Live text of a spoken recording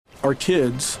Our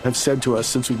kids have said to us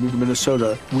since we moved to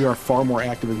Minnesota, we are far more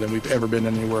active than we've ever been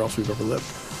anywhere else we've ever lived.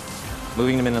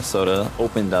 Moving to Minnesota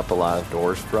opened up a lot of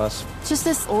doors for us. Just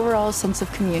this overall sense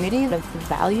of community, of the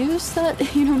values that,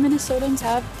 Minnesotans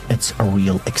have. It's a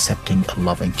real accepting,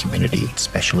 loving community,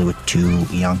 especially with 2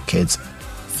 young kids.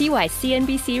 See why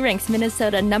CNBC ranks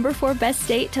Minnesota number 4 best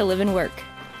state to live and work.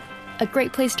 A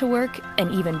great place to work,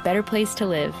 an even better place to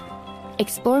live.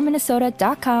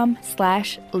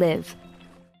 ExploreMinnesota.com/live.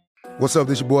 What's up,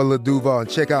 this your boy Lil Duval, and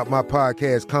check out my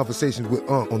podcast, Conversations with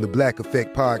Unc, on the Black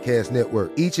Effect Podcast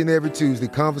Network. Each and every Tuesday,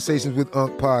 Conversations with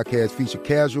Unc podcast feature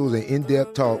casuals and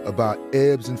in-depth talk about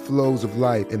ebbs and flows of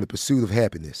life and the pursuit of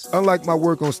happiness. Unlike my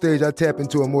work on stage, I tap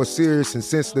into a more serious and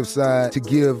sensitive side to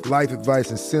give life advice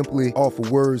and simply offer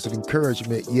words of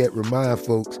encouragement, yet remind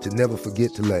folks to never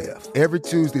forget to laugh. Every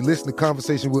Tuesday, listen to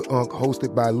Conversation with Unc,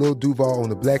 hosted by Lil Duval on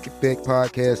the Black Effect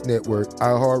Podcast Network,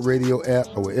 iHeartRadio app,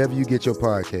 or wherever you get your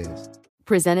podcasts.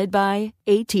 Presented by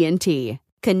AT&T.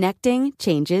 Connecting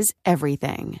changes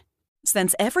everything.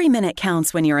 Since every minute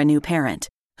counts when you're a new parent,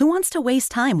 who wants to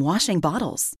waste time washing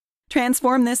bottles?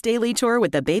 Transform this daily chore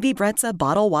with the Baby Brezza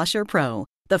Bottle Washer Pro,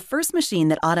 the first machine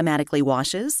that automatically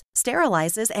washes,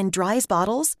 sterilizes, and dries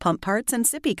bottles, pump parts, and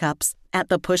sippy cups at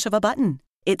the push of a button.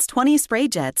 Its 20 spray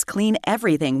jets clean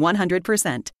everything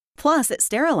 100%. Plus, it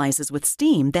sterilizes with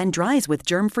steam, then dries with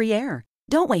germ-free air.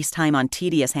 Don't waste time on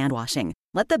tedious hand washing.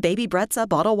 Let the Baby Brezza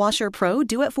Bottle Washer Pro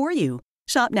do it for you.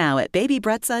 Shop now at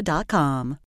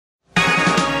babybrezza.com.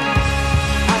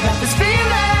 I got this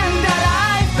feeling that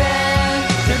I've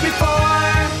been here before.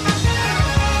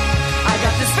 I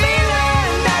got this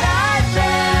feeling that I've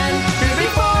been here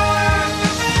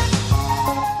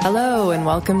before. Hello and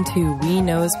welcome to We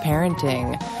Knows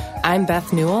Parenting. I'm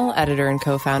Beth Newell, editor and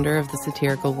co-founder of the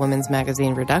satirical women's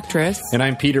magazine Reductress. And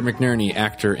I'm Peter McNerney,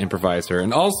 actor, improviser,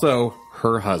 and also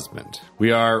her husband.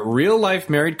 We are real-life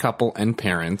married couple and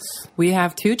parents. We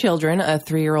have 2 children, a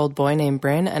 3-year-old boy named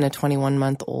Bryn and a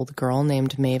 21-month-old girl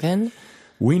named Maven.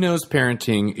 We Knows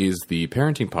Parenting is the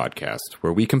parenting podcast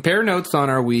where we compare notes on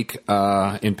our week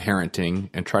in parenting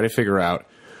and try to figure out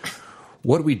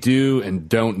what we do and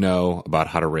don't know about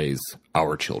how to raise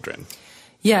our children.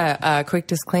 Yeah, quick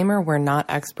disclaimer, we're not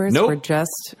experts. Nope. We're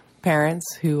just parents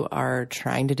who are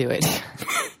trying to do it.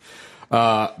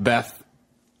 Beth,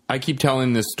 I keep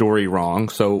telling this story wrong,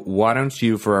 so why don't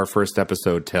you, for our first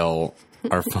episode, tell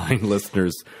our fine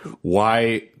listeners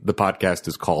why the podcast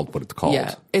is called what it's called?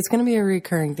 Yeah, it's going to be a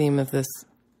recurring theme of this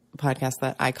podcast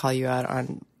that I call you out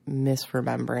on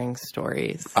misremembering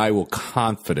stories. I will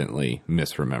confidently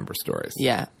misremember stories.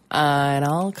 Yeah, and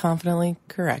I'll confidently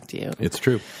correct you. It's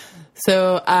true.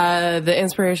 So the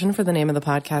inspiration for the name of the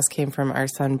podcast came from our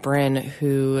son, Bryn,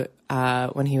 who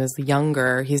when he was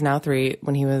younger, he's now 3,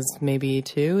 when he was maybe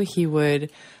 2, he would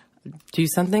do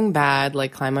something bad,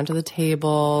 like climb onto the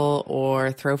table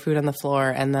or throw food on the floor.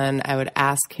 And then I would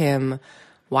ask him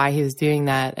why he was doing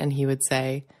that. And he would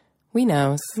say, we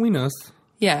knows. We knows.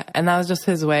 Yeah. And that was just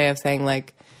his way of saying,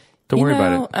 like, don't worry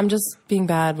about it. I'm just being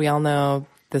bad. We all know.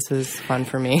 This is fun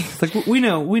for me. It's like, we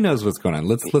knows what's going on.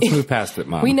 Let's move past it,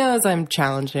 Mom. We knows I'm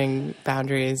challenging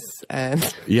boundaries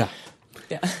and yeah.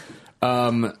 Yeah.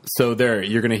 So there,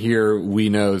 you're going to hear "we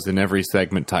knows" in every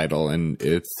segment title, and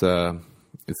it's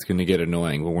going to get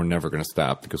annoying, but we're never going to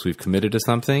stop because we've committed to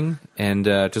something. And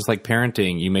just like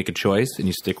parenting, you make a choice and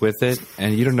you stick with it,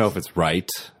 and you don't know if it's right,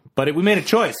 but we made a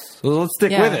choice. So let's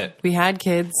stick with it. We had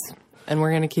kids, and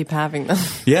we're going to keep having them.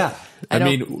 Yeah. I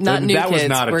mean, not new that kids. Was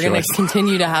not a we're going choice. to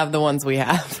continue to have the ones we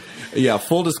have. Yeah,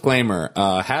 full disclaimer.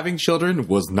 Having children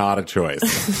was not a choice.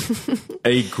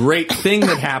 A great thing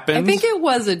that happened. I think it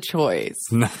was a choice.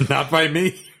 Not by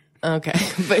me. Okay.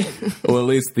 But well, at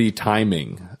least the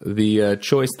timing. The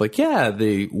choice, like,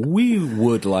 we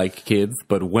would like kids,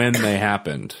 but when they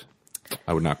happened,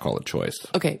 I would not call it choice.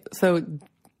 Okay, so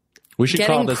we should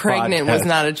getting call this pregnant podcast. was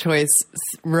not a choice.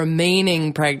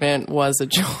 Remaining pregnant was a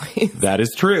choice. That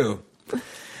is true.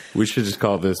 We should just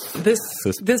call this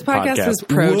podcast is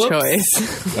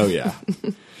pro-choice. Oh, yeah.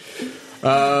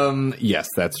 Yes,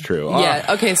 that's true. Yeah.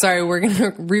 Okay. Sorry. We're going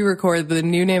to re-record. The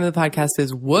new name of the podcast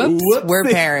is Whoops. We're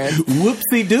parents.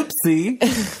 Whoopsie doopsie.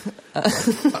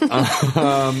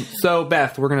 So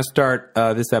Beth, we're going to start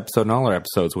this episode and all our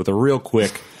episodes with a real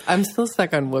quick. I'm still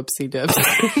stuck on Whoopsie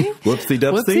Doopsie. Whoopsie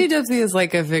Doopsie? Whoopsie Doopsie is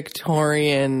like a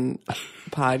Victorian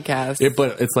podcast.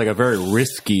 But it's like a very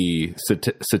risky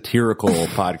satirical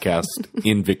podcast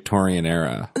in Victorian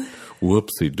era.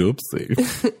 Whoopsie Doopsie.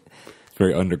 It's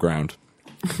very underground.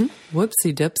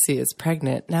 Whoopsie Doopsie is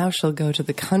pregnant. Now she'll go to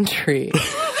the country.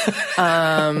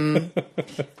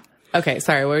 Okay,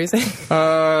 sorry, what were you saying?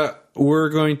 we're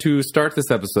going to start this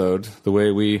episode the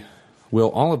way we will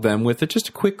all of them with just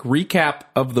a quick recap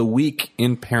of the week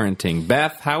in parenting.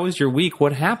 Beth, how was your week?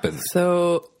 What happened?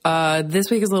 So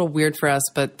this week is a little weird for us,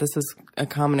 but this is a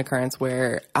common occurrence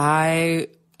where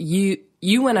you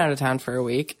went out of town for a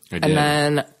week, and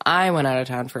then I went out of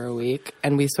town for a week,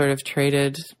 and we sort of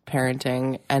traded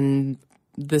parenting. And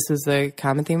this is a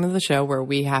common theme of the show where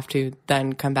we have to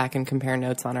then come back and compare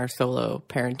notes on our solo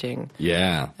parenting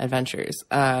adventures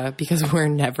because we're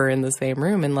never in the same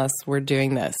room unless we're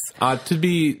doing this. To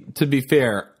be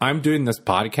fair, I'm doing this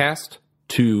podcast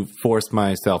to force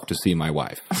myself to see my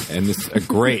wife, and it's a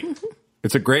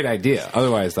great idea.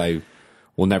 Otherwise, I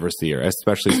will never see her,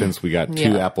 especially since we got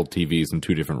two Apple TVs in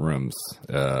two different rooms.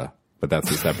 But that's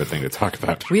a separate thing to talk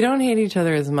about. We don't hate each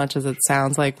other as much as it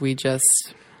sounds like. We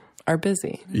just are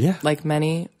busy. Yeah. Like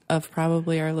many of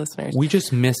probably our listeners. We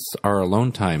just miss our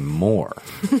alone time more.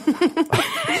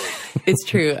 It's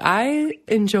true. I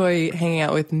enjoy hanging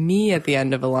out with me at the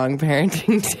end of a long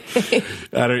parenting day.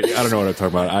 I don't know what I'm talking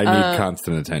about. I need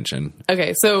constant attention.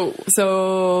 Okay,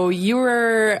 so you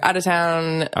were out of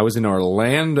town. I was in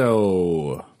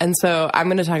Orlando. And so I'm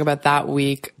going to talk about that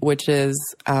week, which is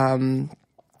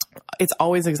it's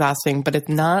always exhausting, but it's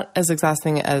not as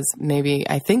exhausting as maybe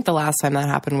I think the last time that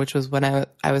happened, which was when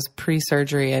I was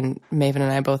pre-surgery and Maven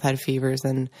and I both had fevers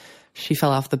and she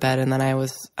fell off the bed, and then I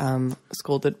was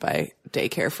scolded by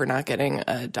daycare for not getting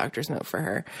a doctor's note for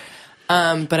her.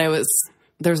 But there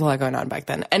was a lot going on back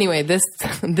then. Anyway, this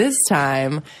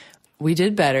time we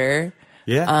did better.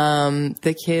 Yeah.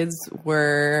 The kids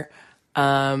were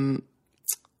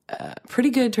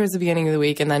pretty good towards the beginning of the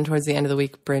week, and then towards the end of the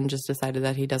week, Bryn just decided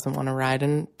that he doesn't want to ride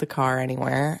in the car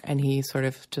anywhere, and he sort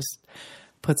of just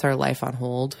puts our life on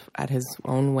hold at his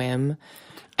own whim.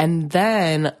 And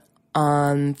then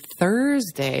on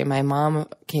Thursday, my mom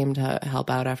came to help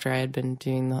out after I had been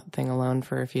doing the thing alone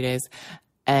for a few days.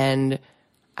 And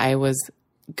I was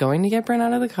going to get Bryn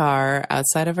out of the car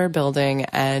outside of our building,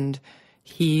 and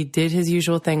he did his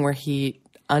usual thing where he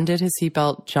undid his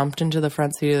seatbelt, jumped into the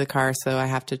front seat of the car, so I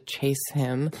have to chase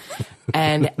him.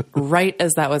 And right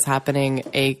as that was happening,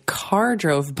 a car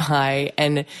drove by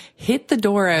and hit the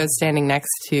door I was standing next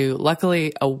to,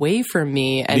 luckily away from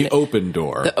me. And the open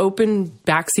door. The open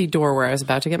backseat door where I was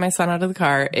about to get my son out of the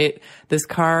car. This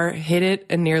car hit it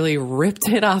and nearly ripped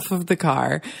it off of the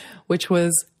car, which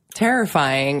was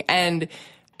terrifying. And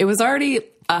it was already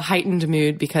a heightened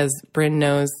mood because Bryn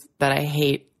knows that I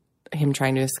hate him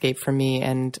trying to escape from me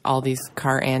and all these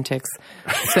car antics.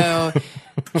 So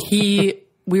we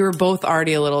were both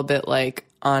already a little bit like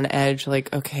on edge,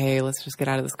 like, okay, let's just get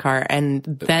out of this car. And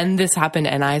then this happened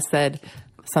and I said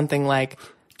something like,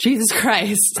 Jesus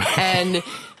Christ. And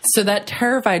so that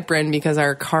terrified Bryn because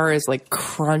our car is like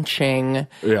crunching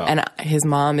and his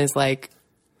mom is like,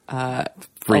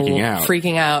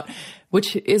 freaking out.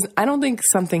 Which is, I don't think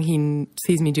something he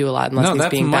sees me do a lot unless he's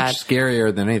being bad. No, that's much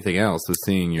scarier than anything else is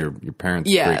seeing your parents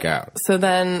freak out. So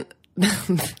then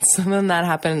that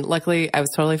happened. Luckily, I was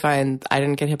totally fine. I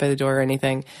didn't get hit by the door or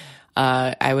anything.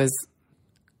 I was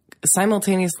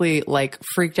simultaneously like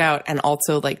freaked out and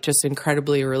also like just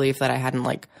incredibly relieved that I hadn't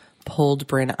like pulled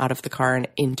Bryn out of the car and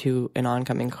into an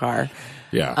oncoming car.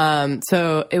 Yeah.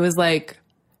 So it was like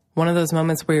one of those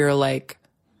moments where you're like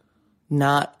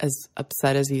not as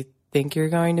upset as you think you're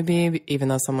going to be, even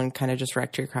though someone kind of just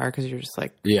wrecked your car because you're just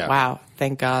like, wow,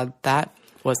 thank God that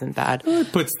wasn't bad.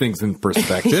 It puts things in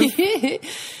perspective.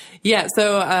 Yeah.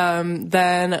 So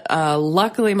then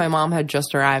luckily my mom had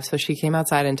just arrived. So she came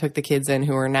outside and took the kids in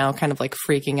who were now kind of like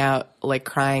freaking out, like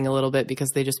crying a little bit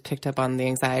because they just picked up on the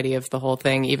anxiety of the whole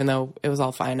thing, even though it was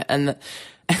all fine. And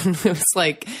it was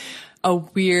like a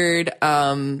weird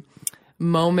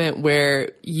moment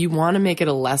where you want to make it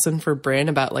a lesson for Bryn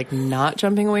about like not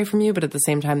jumping away from you, but at the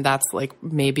same time that's like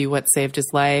maybe what saved his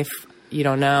life. You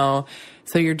don't know.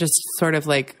 So you're just sort of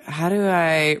like, how do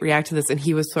I react to this? And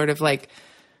he was sort of like,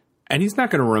 and he's not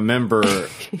going to remember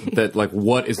that like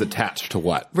what is attached to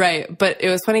what. Right. But it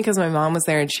was funny because my mom was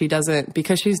there and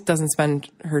because she doesn't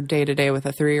spend her day to day with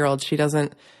a 3-year-old, she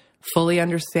doesn't fully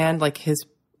understand like his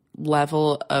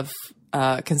level of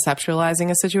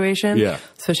conceptualizing a situation. Yeah.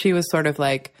 So she was sort of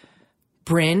like,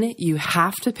 Bryn, you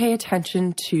have to pay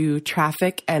attention to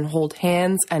traffic and hold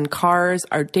hands and cars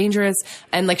are dangerous.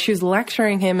 And like she was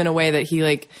lecturing him in a way that he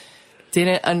like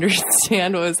didn't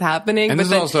understand what was happening. And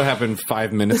this also happened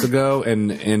 5 minutes ago,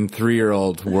 and in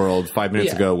 3-year-old world, 5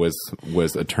 minutes ago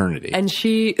was eternity. And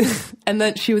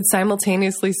then she would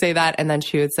simultaneously say that, and then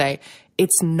she would say,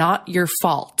 it's not your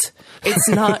fault. It's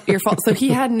not your fault. So he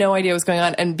had no idea what was going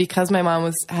on. And because my mom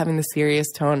was having the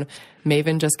serious tone,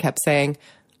 Maven just kept saying,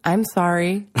 I'm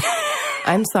sorry.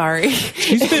 I'm sorry.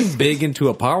 She's been big into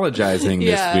apologizing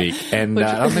Yeah. this week, and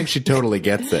I don't think she totally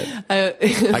gets it. I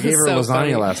gave her so lasagna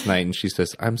funny. last night, and she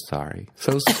says, "I'm sorry,"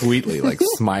 so sweetly, like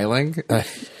smiling.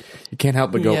 You can't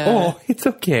help but go, Yeah. "Oh, it's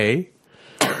okay."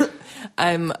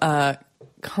 I'm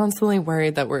constantly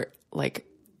worried that we're like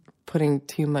putting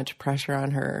too much pressure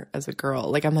on her as a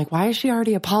girl. Like, I'm like, why is she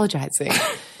already apologizing?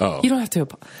 Oh. You don't have to.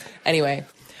 Anyway.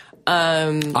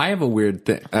 I have a weird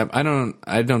thing. I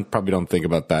probably don't think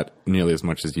about that nearly as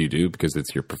much as you do because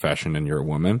it's your profession and you're a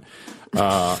woman.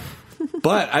 But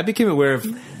I became aware of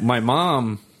my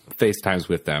mom FaceTimes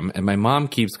with them, and my mom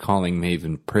keeps calling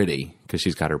Maven pretty because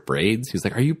she's got her braids. She's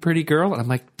like, "Are you pretty, girl?" And I'm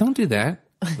like, "Don't do that.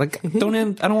 Like, I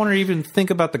don't want her to even think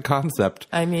about the concept."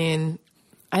 I mean,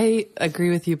 I agree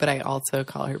with you, but I also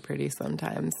call her pretty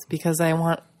sometimes because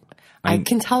I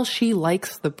can tell she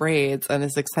likes the braids and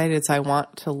is excited, so I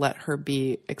want to let her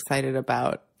be excited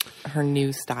about her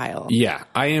new style. Yeah,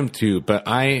 I am too, but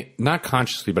not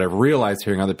consciously, but I've realized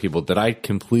hearing other people that I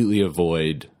completely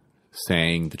avoid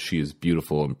saying that she is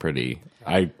beautiful and pretty.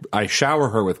 I shower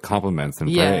her with compliments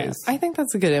and praise. I think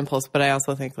that's a good impulse, but I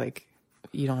also think like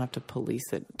you don't have to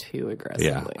police it too aggressively.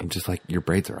 Yeah, I'm just like, your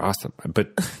braids are awesome.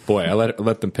 But boy, I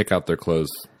let them pick out their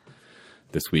clothes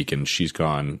this week, and she's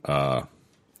gone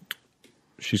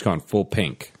full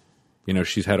pink. You know,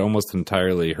 she's had almost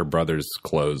entirely her brother's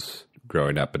clothes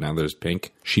growing up, but now there's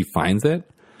pink. She finds it.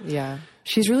 Yeah.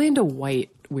 She's really into white,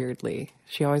 weirdly.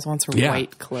 She always wants her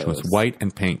white clothes. She wants white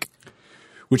and pink.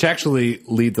 Which actually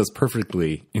leads us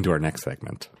perfectly into our next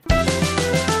segment.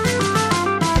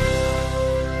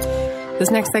 This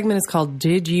next segment is called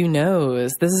Did You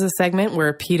Knows? This is a segment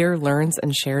where Peter learns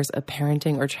and shares a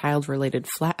parenting or child-related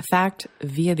fact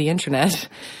via the internet.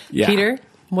 Yeah. Peter,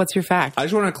 what's your fact? I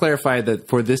just want to clarify that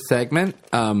for this segment,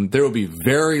 there will be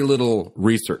very little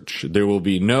research. There will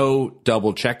be no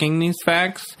double checking these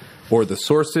facts or the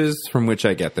sources from which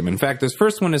I get them. In fact, this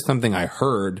first one is something I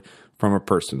heard from a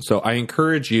person. So I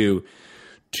encourage you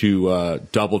to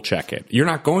double check it. You're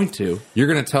not going to. You're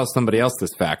going to tell somebody else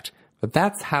this fact. But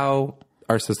that's how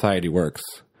our society works.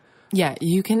 Yeah,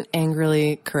 you can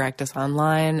angrily correct us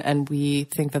online, and we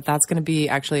think that that's going to be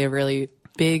actually a really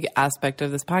big aspect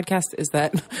of this podcast is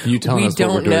that you tell us don't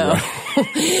what we're doing know.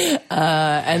 Wrong.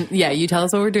 And yeah, you tell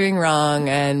us what we're doing wrong.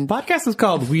 And podcast is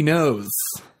called We Knows,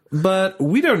 but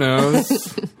we don't know.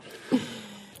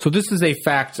 So this is a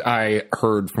fact I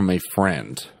heard from a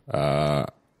friend.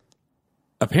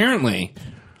 Apparently,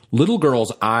 little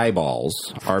girls' eyeballs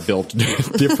are built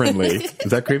differently.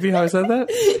 Is that creepy how I said that?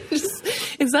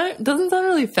 Doesn't sound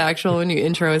really factual when you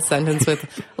intro a sentence with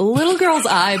little girls'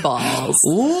 eyeballs.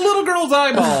 Little girls'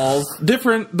 eyeballs,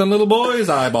 different than little boys'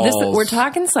 eyeballs. We're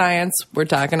talking science. We're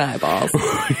talking eyeballs.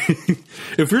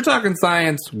 If you're talking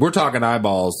science, we're talking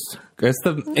eyeballs. It's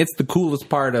the coolest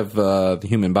part of the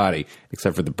human body,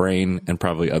 except for the brain and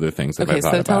probably other things. Okay,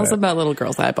 so tell us about little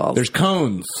girls' eyeballs. There's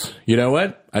cones. You know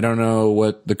what? I don't know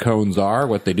what the cones are,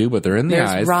 what they do, but they're in the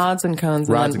eyes. There's rods and cones,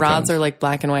 and then rods are like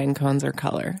black and white, and cones are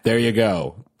color. There you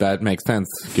go. That makes sense,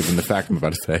 given the fact I'm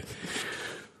about to say.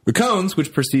 The cones,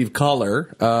 which perceive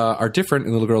color, are different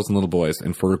in little girls and little boys.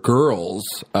 And for girls,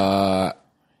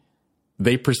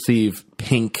 they perceive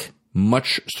pink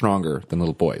much stronger than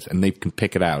little boys, and they can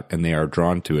pick it out, and they are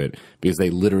drawn to it because they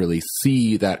literally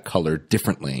see that color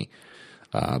differently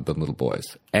than little boys.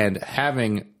 And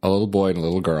having a little boy and a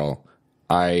little girl,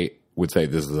 I would say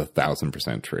this is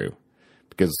 1,000% true,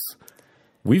 because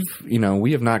we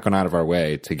have not gone out of our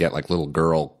way to get like little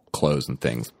girl clothes and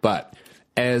things, but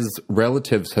as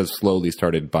relatives have slowly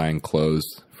started buying clothes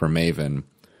for Maven,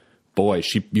 boy,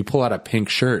 you pull out a pink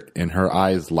shirt and her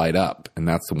eyes light up, and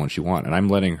that's the one she wants. And I'm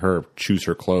letting her choose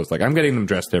her clothes. Like, I'm getting them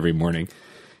dressed every morning.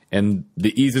 And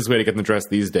the easiest way to get them dressed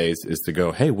these days is to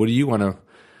go, hey, what do you want to,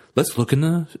 let's look in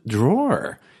the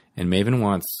drawer. And Maven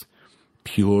wants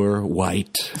pure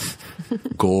white,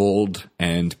 gold,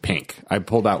 and pink. I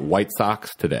pulled out white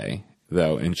socks today,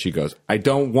 though, and she goes, I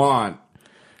don't want.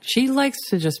 She likes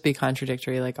to just be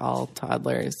contradictory like all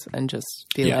toddlers and just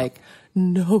be like,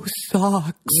 no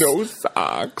socks. No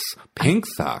socks. Pink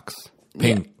socks.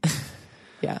 Pink.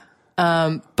 Yeah.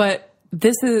 But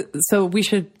this is, so we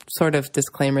should sort of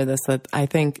disclaimer this, that I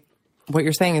think what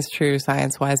you're saying is true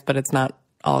science-wise, but it's not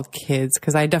all kids,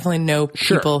 because I definitely know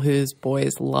people whose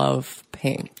boys love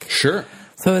pink. Sure.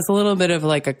 So it's a little bit of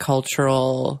like a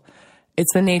cultural,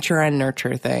 it's a nature and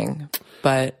nurture thing,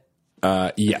 but.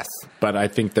 Yes, but I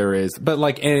think there is, but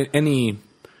like any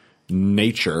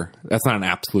nature, that's not an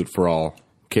absolute for all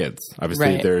kids.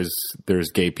 Obviously,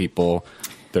 there's gay people.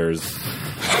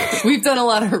 We've done a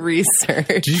lot of research.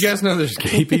 Did you guys know there's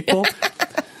gay people?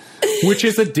 Which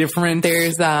is a different...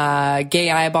 There's gay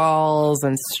eyeballs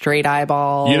and straight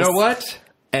eyeballs. You know what?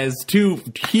 As two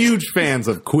huge fans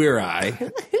of Queer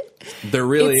Eye, there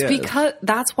really is. Because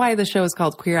that's why the show is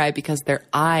called Queer Eye, because their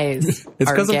eyes It's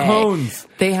are because of gay. cones.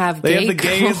 They have the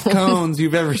gayest cones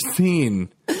you've ever seen.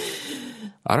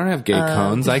 I don't have gay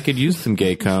cones. I could use some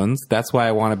gay cones. That's why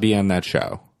I want to be on that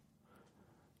show.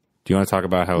 Do you want to talk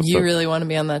about how... You really want to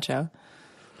be on that show?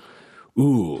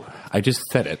 Ooh, I just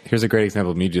said it. Here's a great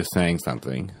example of me just saying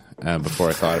something before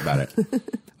I thought about it.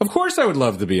 Of course I would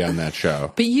love to be on that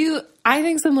show. But I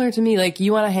think similar to me, like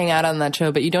you want to hang out on that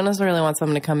show, but you don't necessarily want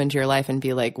someone to come into your life and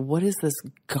be like, what is this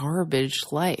garbage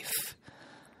life?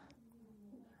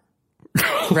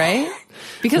 Right?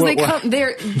 Because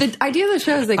the idea of the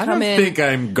show is they come in. I don't think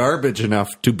I'm garbage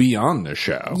enough to be on the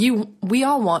show. We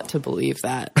all want to believe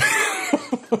that.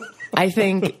 I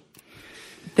think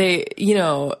they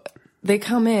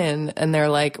come in and they're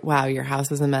like, wow, your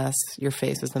house is a mess. Your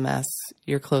face is a mess.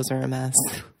 Your clothes are a mess.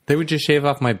 They would just shave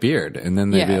off my beard and then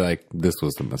they'd be like, this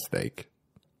was a mistake.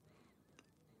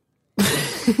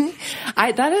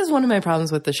 That is one of my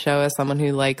problems with the show as someone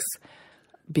who likes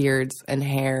beards and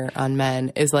hair on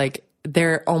men is like,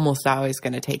 they're almost always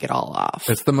going to take it all off.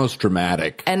 It's the most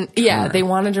dramatic. And they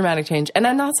want a dramatic change. And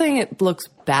I'm not saying it looks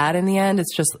bad in the end.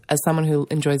 It's just as someone who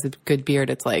enjoys a good beard,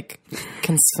 it's like,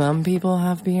 can some people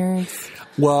have beards?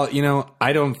 Well,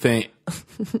 I don't think...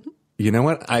 You know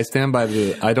what? I stand by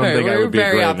I don't think I would be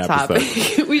a great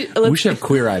episode. we should have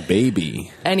Queer Eye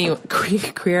Baby. Anyway,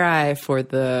 Queer Eye for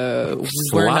the...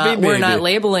 Sloppy We're not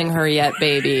labeling her yet,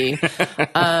 baby.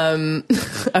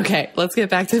 Okay, let's get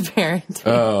back to parenting.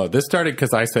 Oh, this started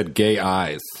because I said gay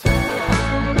eyes.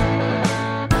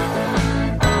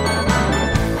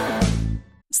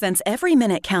 Since every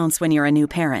minute counts when you're a new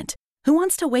parent, who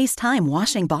wants to waste time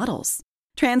washing bottles?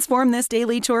 Transform this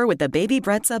daily chore with the Baby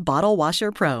Brezza Bottle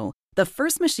Washer Pro, the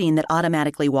first machine that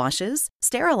automatically washes,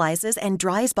 sterilizes, and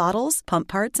dries bottles, pump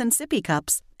parts, and sippy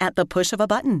cups at the push of a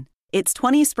button. Its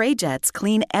 20 spray jets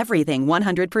clean everything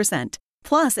 100%.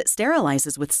 Plus, it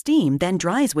sterilizes with steam, then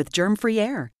dries with germ-free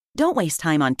air. Don't waste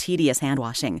time on tedious hand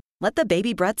washing. Let the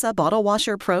Baby Brezza Bottle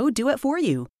Washer Pro do it for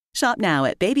you. Shop now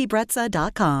at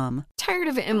babybrezza.com. Tired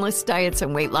of endless diets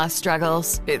and weight loss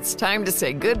struggles? It's time to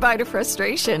say goodbye to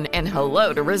frustration and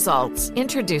hello to results.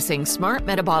 Introducing Smart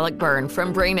Metabolic Burn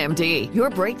from BrainMD, your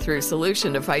breakthrough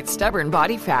solution to fight stubborn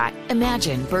body fat.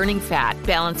 Imagine burning fat,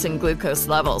 balancing glucose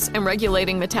levels, and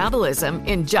regulating metabolism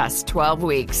in just 12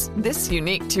 weeks. This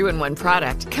unique 2-in-1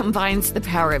 product combines the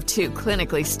power of 2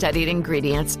 clinically studied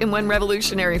ingredients in one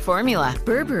revolutionary formula.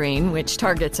 Berberine, which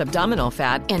targets abdominal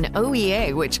fat, and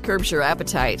OEA, which curbs your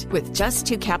appetite. With just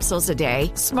 2 capsules a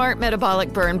day, Smart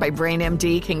Metabolic Burn by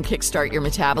BrainMD can kickstart your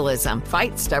metabolism,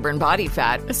 fight stubborn body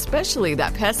fat, especially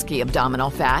that pesky abdominal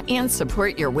fat, and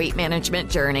support your weight management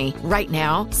journey. Right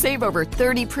now, save over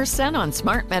 30% on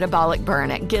Smart Metabolic Burn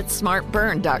at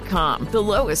GetSmartBurn.com. The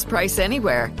lowest price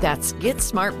anywhere. That's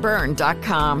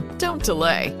GetSmartBurn.com. Don't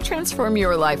delay. Transform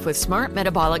your life with Smart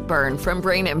Metabolic Burn from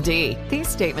BrainMD. These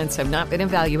statements have not been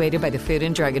evaluated by the Food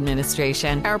and Drug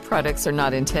Administration. Our products are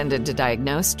not intended to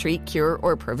diagnose, treat, cure,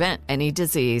 or prevent any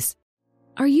disease.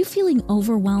 Are you feeling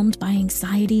overwhelmed by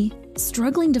anxiety,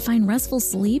 struggling to find restful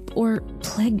sleep, or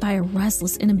plagued by a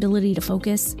restless inability to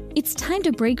focus? It's time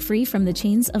to break free from the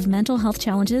chains of mental health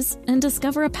challenges and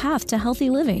discover a path to healthy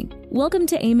living. Welcome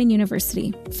to Amen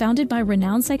University, founded by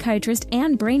renowned psychiatrist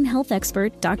and brain health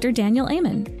expert Dr. Daniel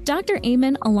Amen. Dr.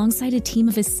 Amen, alongside a team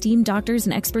of esteemed doctors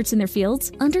and experts in their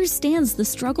fields, understands the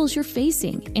struggles you're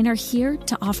facing and are here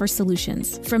to offer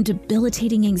solutions. From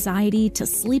debilitating anxiety to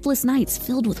sleepless nights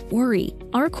filled with worry,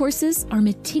 our courses are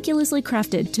meticulously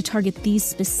crafted to target these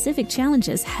specific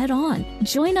challenges head-on.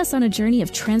 Join us on a journey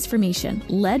of transformation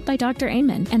led by Dr.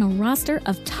 Amen and a roster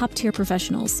of top-tier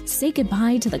professionals. Say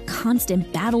goodbye to the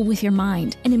constant battle with your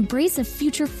mind and embrace a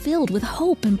future filled with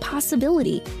hope and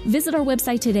possibility. Visit our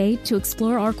website today to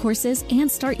explore our courses and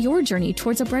start your journey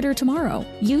towards a brighter tomorrow.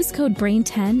 Use code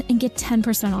BRAIN10 and get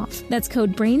 10% off. That's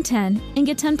code BRAIN10 and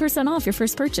get 10% off your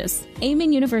first purchase.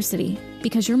 Amen University,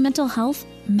 because your mental health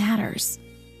matters.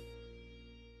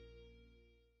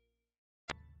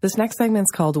 This next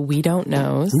segment's called We Don't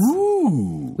Knows.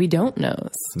 Ooh. We Don't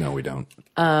Knows. No, we don't.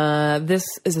 This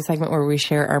is a segment where we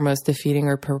share our most defeating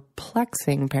or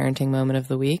perplexing parenting moment of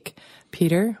the week.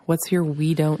 Peter, what's your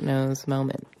We Don't Knows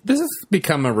moment? This has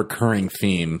become a recurring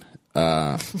theme,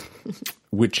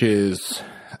 which is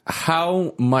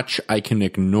how much I can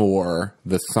ignore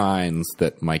the signs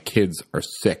that my kids are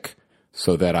sick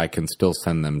so that I can still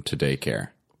send them to daycare.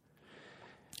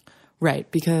 Right,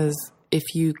 because if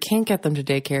you can't get them to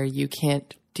daycare, you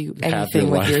can't do anything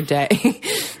with your day.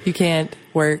 You can't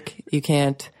work. You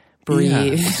can't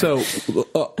breathe. Yeah. So,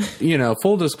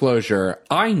 full disclosure,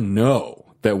 I know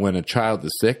that when a child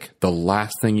is sick, the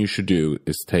last thing you should do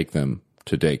is take them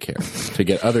to daycare to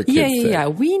get other kids sick. Yeah.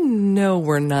 We know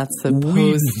we're not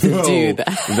supposed to do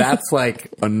that. That's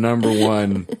like a number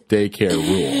one daycare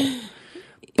rule.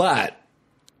 But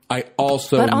I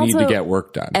also need to get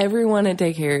work done. Everyone at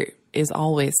daycare is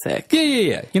always sick.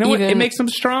 Yeah. You know what? It makes them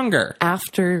stronger.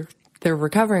 After they're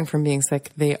recovering from being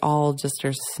sick, they all just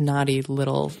are snotty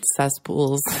little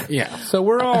cesspools. Yeah.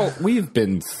 So we've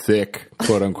been sick,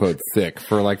 quote unquote sick,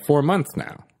 for like 4 months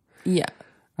now. Yeah.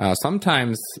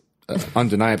 Sometimes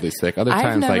undeniably sick. Other I've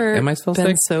times never am I still been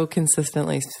sick? so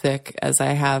consistently sick as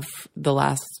I have the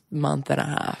last month and a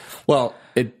half. Well,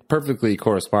 it perfectly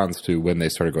corresponds to when they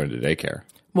started going to daycare.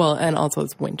 Well, and also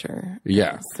it's winter.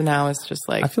 Yeah. So now it's just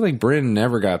like... I feel like Bryn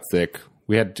never got sick.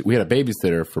 We had a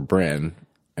babysitter for Bryn.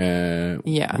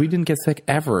 Yeah. We didn't get sick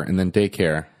ever. And then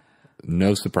daycare,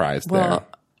 no surprise there.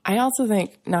 I also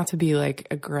think, not to be like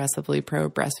aggressively pro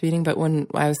breastfeeding, but when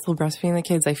I was still breastfeeding the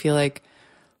kids, I feel like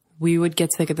we would get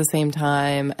sick at the same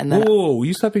time. And then... Whoa, will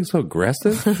you stop being so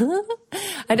aggressive?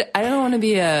 I don't want to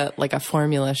be a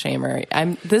formula shamer.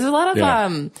 There's a lot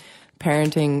of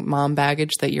parenting mom baggage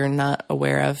that you're not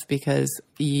aware of because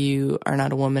you are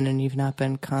not a woman and you've not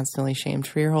been constantly shamed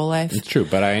for your whole life. It's true,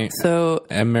 but I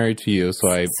am married to you, so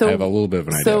I have a little bit of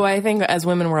an idea. So I think as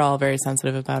women, we're all very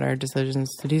sensitive about our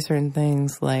decisions to do certain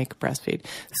things like breastfeed.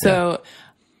 So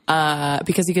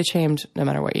because you get shamed no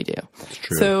matter what you do. It's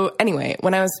true. So anyway,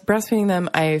 when I was breastfeeding them,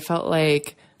 I felt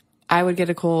like I would get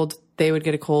a cold, they would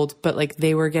get a cold, but like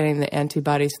they were getting the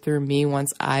antibodies through me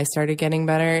once I started getting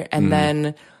better. And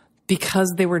then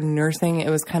because they were nursing, it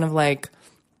was kind of like...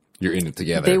 You're in it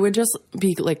together. They would just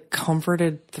be like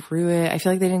comforted through it. I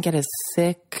feel like they didn't get as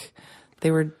sick.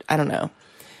 They were, I don't know.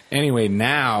 Anyway,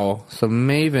 now, so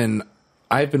Maven,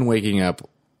 I've been waking up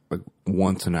like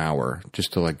once an hour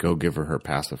just to like go give her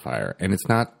pacifier. And it's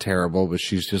not terrible, but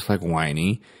she's just like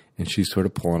whiny. And she's sort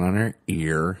of pulling on her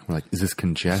ear. We're like, is this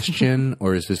congestion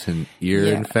or is this an ear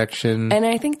infection? And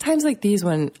I think times like these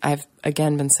when I've,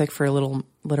 again, been sick for a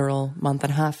literal month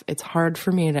and a half, it's hard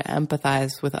for me to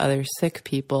empathize with other sick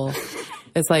people.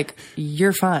 It's like,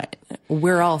 you're fine.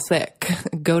 We're all sick.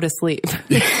 Go to sleep.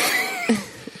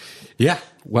 Yeah.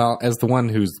 Well, as the one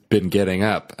who's been getting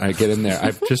up, I get in there.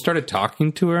 I've just started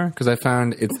talking to her because I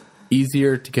found it's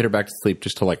easier to get her back to sleep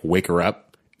just to like wake her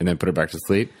up and then put her back to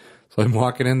sleep. So I'm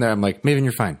walking in there. I'm like, Maven,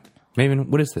 you're fine. Maven,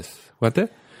 what is this? What the?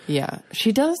 Yeah.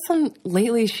 She does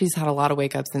lately she's had a lot of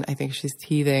wake ups and I think she's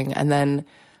teething. And then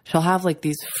she'll have like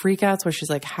these freakouts where she's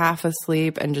like half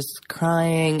asleep and just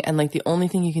crying. And like the only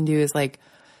thing you can do is like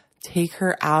take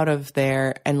her out of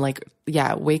there and like,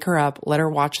 wake her up, let her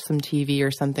watch some TV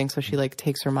or something. So she like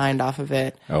takes her mind off of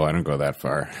it. Oh, I don't go that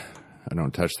far. I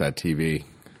don't touch that TV.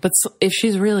 But if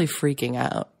she's really freaking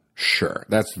out. Sure.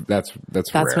 That's rare.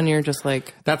 When you're just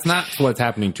like... That's not what's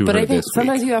happening to her But I think this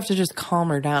sometimes week. you have to just calm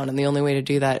her down. And the only way to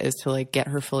do that is to like get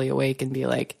her fully awake and be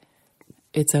like,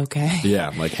 it's okay. Yeah.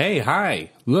 I'm like, hey,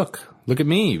 hi, look at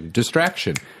me.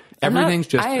 Distraction. Everything's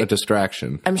just a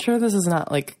distraction. I'm sure this is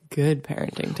not like good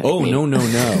parenting technique. Oh, no.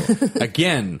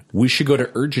 Again, we should go to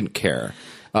urgent care.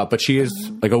 But she is,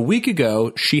 like a week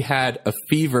ago, she had a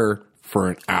fever for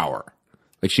an hour.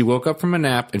 Like she woke up from a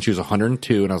nap and she was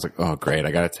 102 and I was like, oh great,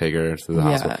 I got to take her to the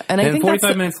hospital. And I think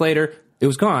 45 minutes later, it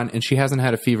was gone and she hasn't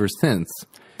had a fever since.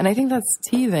 And I think that's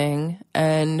teething.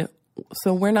 And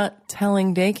so we're not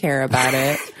telling daycare about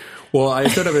it. Well, I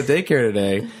showed up at daycare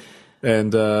today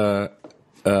and the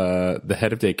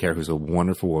head of daycare, who's a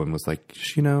wonderful woman, was like,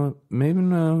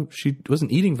 maybe she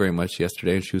wasn't eating very much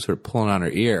yesterday and she was sort of pulling on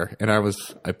her ear. And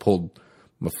I pulled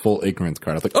my full ignorance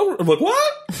card. I was like, oh, I'm like, what?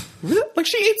 Like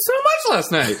she ate so much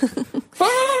last night. I don't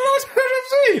know what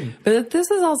I've seen. But this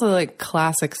is also like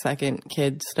classic second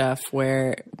kid stuff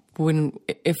where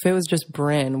if it was just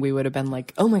Bryn, we would have been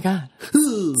like, oh my God,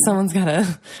 someone's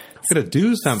gotta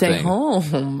do something. Stay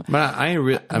home. But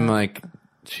I'm like,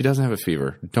 she doesn't have a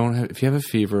fever. If you have a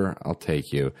fever, I'll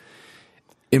take you.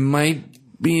 It might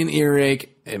be an earache.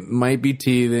 It might be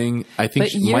teething. I think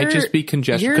she might just be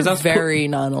congestion. You're very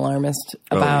non-alarmist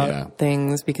about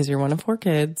things because you're one of 4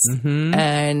 kids. Mm-hmm.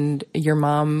 And your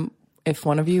mom, if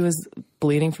one of you is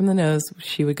bleeding from the nose,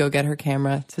 she would go get her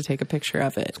camera to take a picture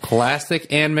of it.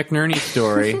 Classic Ann McNerney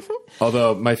story.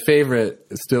 Although my favorite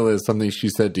still is something she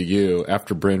said to you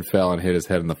after Bryn fell and hit his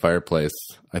head in the fireplace.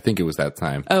 I think it was that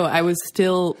time. Oh, I was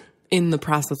still in the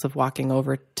process of walking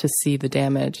over to see the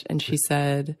damage. And she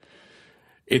said...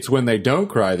 It's when they don't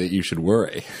cry that you should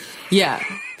worry. Yeah,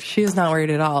 she is not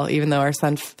worried at all, even though our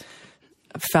son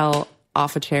fell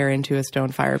off a chair into a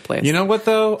stone fireplace. You know what,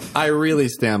 though? I really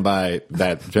stand by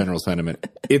that general sentiment.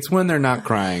 It's when they're not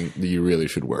crying that you really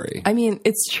should worry. I mean,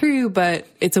 it's true, but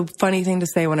it's a funny thing to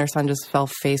say when our son just fell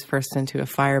face first into a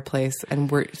fireplace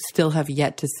and we still have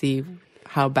yet to see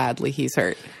how badly he's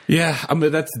hurt. Yeah, I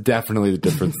mean, that's definitely the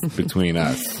difference between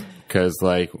us. Because,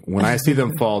 like, when I see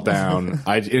them fall down,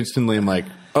 I instantly am like,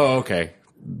 oh, okay,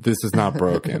 this is not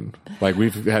broken. Like,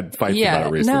 we've had fights about it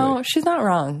recently. No, she's not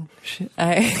wrong.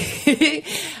 But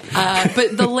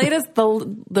the latest,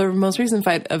 the most recent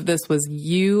fight of this was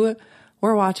you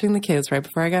were watching the kids right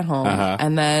before I got home.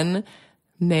 And then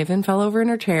Maven fell over in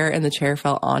her chair and the chair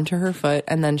fell onto her foot.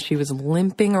 And then she was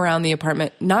limping around the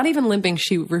apartment. Not even limping.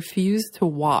 She refused to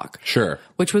walk. Sure.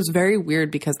 Which was very weird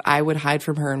because I would hide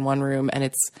from her in one room and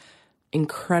it's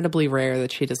incredibly rare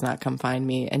that she does not come find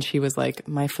me. And she was like,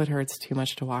 my foot hurts too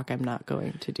much to walk. I'm not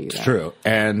going to do that. It's true.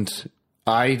 And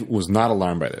I was not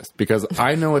alarmed by this because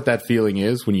I know what that feeling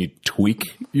is when you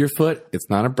tweak your foot. It's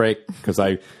not a break because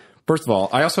first of all,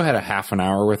 I also had a half an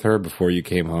hour with her before you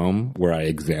came home where I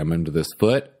examined this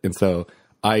foot. And so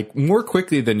I, more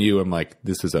quickly than you, I'm like,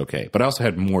 this is okay. But I also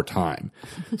had more time.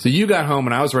 So you got home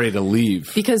and I was ready to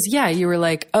leave. Because, you were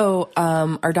like,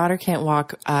 our daughter can't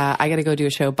walk. I got to go do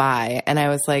a show. Bye. And I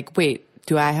was like, wait,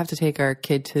 do I have to take our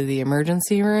kid to the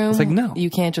emergency room? It's like, no. You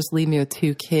can't just leave me with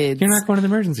two kids. You're not going to the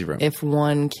emergency room. If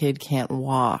one kid can't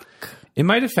walk. In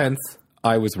my defense,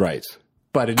 I was right.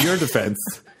 But in your defense,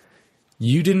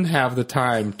 you didn't have the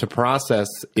time to process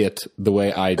it the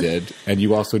way I did. And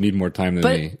you also need more time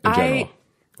than me in general.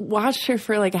 Watched her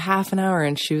for like a half an hour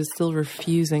and she was still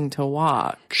refusing to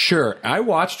walk. Sure. I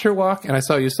watched her walk and I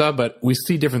saw you saw, but we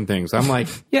see different things. I'm like,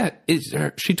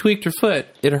 she tweaked her foot.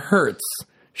 It hurts.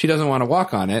 She doesn't want to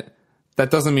walk on it. That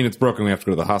doesn't mean it's broken. We have to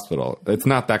go to the hospital. It's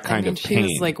not that kind of pain. She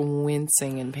was like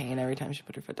wincing in pain every time she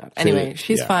put her foot down. Anyway,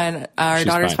 she's fine. Our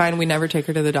daughter's fine. We never take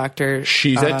her to the doctor.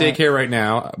 She's at daycare right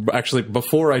now. Actually,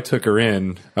 before I took her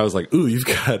in, I was like, ooh, you've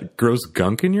got gross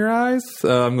gunk in your eyes.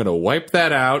 I'm going to wipe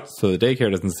that out so the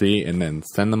daycare doesn't see and then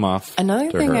send them off.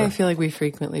 Another thing I feel like we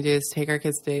frequently do is take our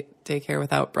kids to daycare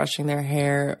without brushing their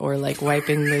hair or like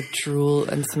wiping the drool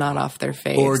and snot off their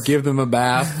face. Or give them a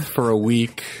bath for a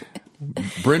week.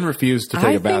 Bryn refused to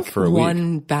take a bath for a week.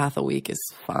 One bath a week is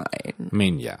fine. I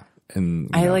mean, yeah. And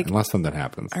unless something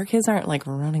happens. Our kids aren't like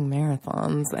running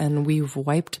marathons and we've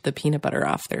wiped the peanut butter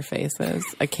off their faces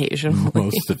occasionally.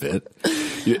 Most of it.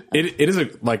 It is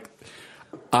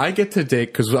I get to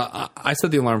date because I set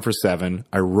the alarm for 7.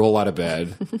 I roll out of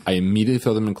bed. I immediately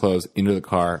throw them in clothes into the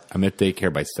car. I'm at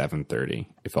daycare by 7:30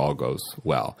 if all goes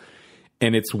well.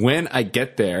 And it's when I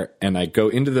get there and I go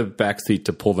into the backseat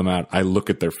to pull them out, I look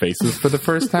at their faces for the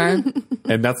first time.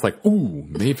 And that's like, ooh,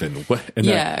 Maven. What? And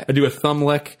I do a thumb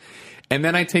lick. And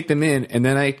then I take them in. And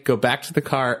then I go back to the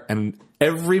car. And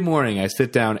every morning I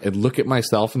sit down and look at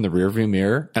myself in the rearview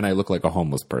mirror. And I look like a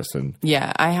homeless person.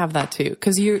 Yeah, I have that too.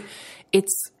 Because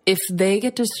if they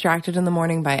get distracted in the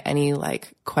morning by any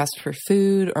like quest for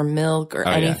food or milk or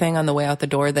anything on the way out the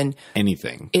door, then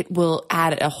it will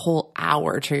add a whole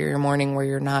hour to your morning where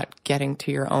you're not getting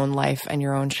to your own life and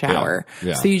your own shower.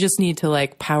 Yeah. So you just need to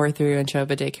like power through and show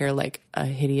up at daycare like a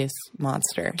hideous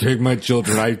monster. Take my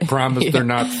children. I promise they're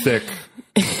not sick.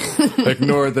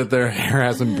 Ignore that their hair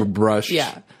hasn't been brushed.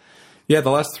 Yeah. Yeah,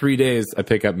 the last 3 days I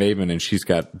pick up Maven and she's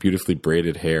got beautifully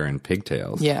braided hair and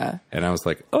pigtails. Yeah. And I was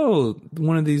like, oh,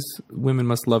 one of these women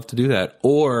must love to do that.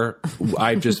 Or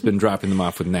I've just been dropping them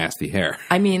off with nasty hair.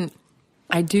 I mean,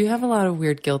 I do have a lot of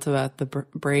weird guilt about the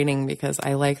braiding because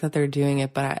I like that they're doing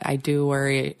it, but I do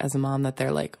worry as a mom that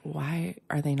they're like, why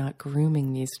are they not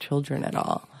grooming these children at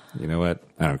all? You know what?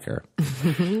 I don't care.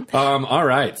 All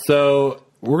right. So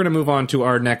we're going to move on to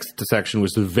our next section,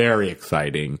 which is very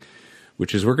exciting.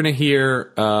 Which is we're going to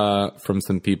hear from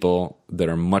some people that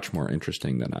are much more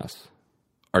interesting than us,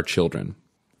 our children.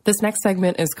 This next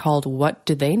segment is called What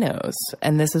Do They Knows?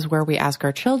 And this is where we ask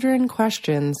our children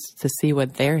questions to see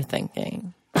what they're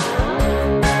thinking.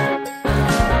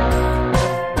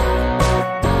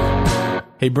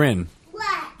 Hey, Bryn.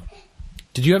 What?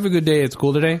 Did you have a good day at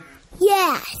school today?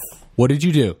 Yes. What did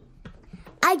you do?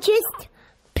 I just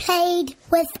played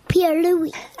with Pierre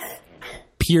Louis.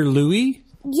 Pierre Louis?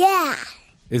 Yeah.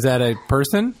 Is that a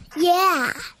person?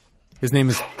 Yeah. His name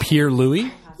is Pierre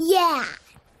Louis? Yeah.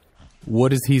 What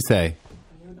does he say?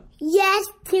 Yes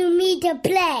to me to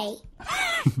play.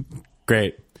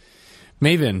 Great.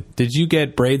 Maven, did you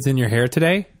get braids in your hair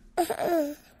today?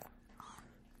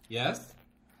 Yes?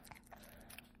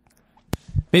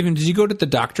 Maven, did you go to the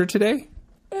doctor today?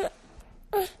 Yeah.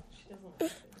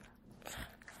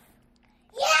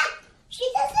 She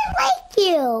doesn't like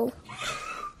you.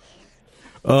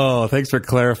 Oh, thanks for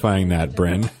clarifying that,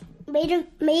 Bryn.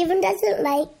 Maven doesn't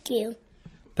like you.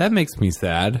 That makes me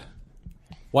sad.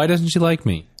 Why doesn't she like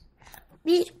me?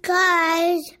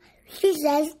 Because she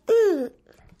says,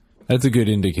 That's a good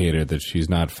indicator that she's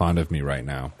not fond of me right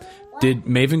now. Did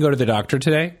Maven go to the doctor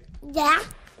today? Yeah.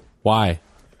 Why?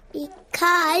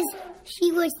 Because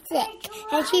she was sick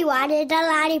and she wanted a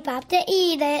lollipop to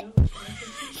eat it.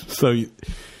 So you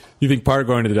think part of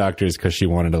going to the doctor is because she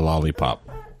wanted a lollipop?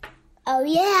 Oh,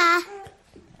 yeah.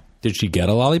 Did she get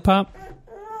a lollipop?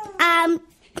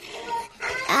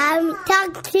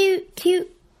 Talk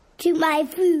to my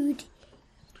food.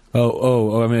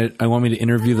 I want me to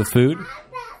interview the food?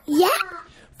 Yeah.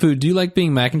 Food, do you like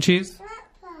being mac and cheese?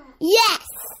 Yes.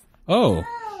 Oh,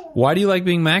 why do you like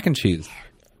being mac and cheese?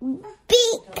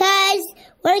 Because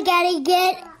we're gonna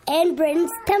get in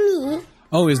Bryn's tummy.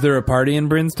 Oh, is there a party in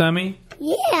Bryn's tummy?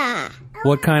 Yeah.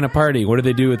 What kind of party? What do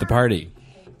they do at the party?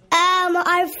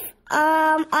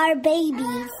 Our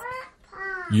babies.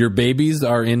 Your babies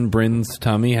are in Bryn's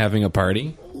tummy having a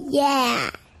party? Yeah.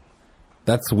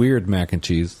 That's weird, mac and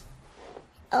cheese.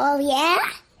 Oh, yeah?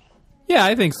 Yeah,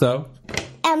 I think so.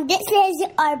 This is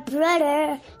our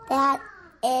brother that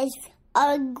is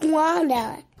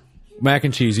iguana. Mac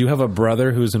and cheese, you have a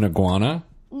brother who's an iguana?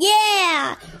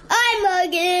 Yeah, I'm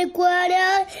an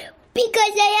iguana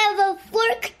because I have a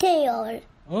fork tail.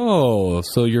 Oh,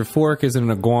 so your fork is an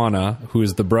iguana who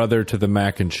is the brother to the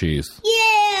mac and cheese.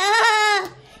 Yeah.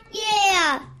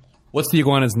 What's the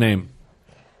iguana's name?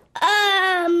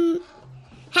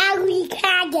 Howie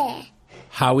Kaga.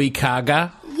 Howie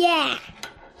Kaga? Yeah.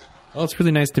 Well, it's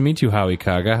really nice to meet you, Howie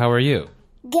Kaga. How are you?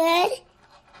 Good.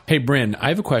 Hey, Bryn, I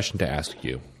have a question to ask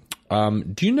you.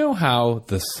 Do you know how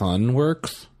the sun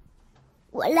works?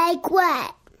 Like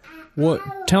what?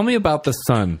 What? Tell me about the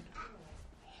sun.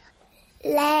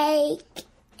 Like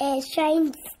it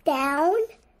shines down?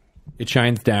 It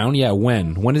shines down? Yeah,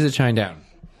 when? When does it shine down?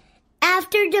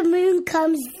 After the moon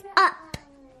comes up.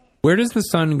 Where does the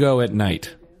sun go at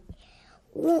night?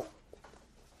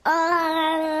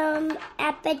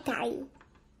 At bedtime.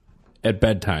 At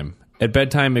bedtime. At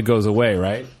bedtime it goes away,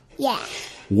 right? Yeah.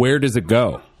 Where does it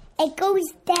go? It goes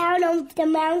down on the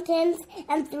mountains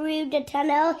and through the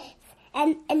tunnel,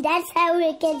 and that's how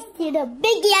it gets to the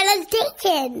big yellow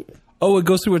station. Oh, it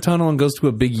goes through a tunnel and goes to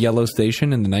a big yellow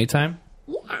station in the nighttime?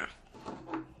 Yeah.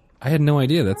 I had no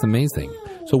idea. That's amazing.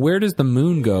 So where does the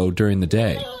moon go during the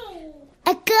day?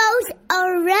 It goes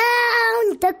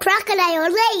around the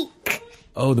Crocodile Lake.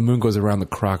 Oh, the moon goes around the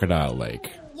Crocodile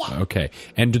Lake. Yeah. Okay.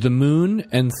 And do the moon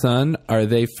and sun, are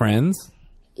they friends?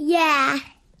 Yeah.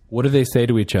 What do they say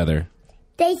to each other?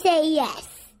 They say yes.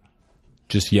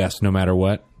 Just yes, no matter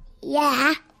what?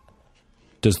 Yeah.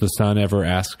 Does the sun ever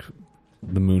ask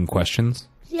the moon questions?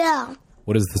 Yeah.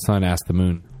 What does the sun ask the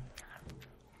moon?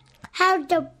 How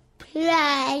to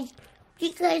play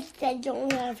because they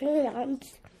don't have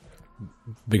hands.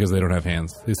 Because they don't have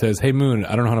hands. He says, hey, moon,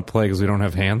 I don't know how to play because we don't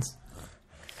have hands.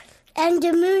 And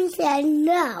the moon said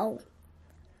no.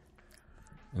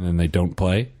 And then they don't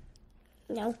play?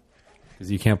 No.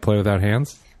 Because you can't play without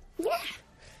hands? Yeah.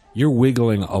 You're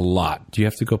wiggling a lot. Do you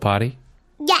have to go potty?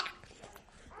 Yeah.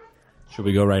 Should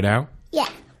we go right now? Yeah.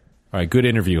 All right, good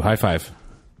interview. High five.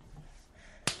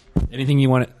 Anything you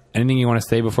want to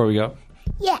say before we go?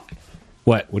 Yeah.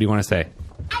 What? What do you want to say?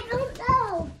 I don't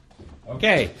know.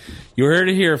 Okay. You heard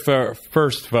it here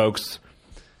first, folks.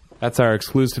 That's our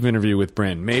exclusive interview with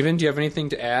Bryn. Maven, do you have anything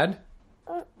to add?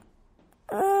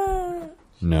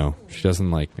 No, she doesn't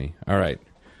like me. All right.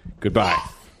 Goodbye.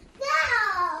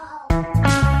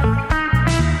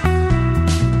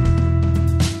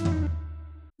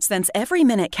 Since every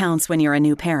minute counts when you're a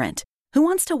new parent, who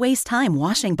wants to waste time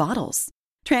washing bottles?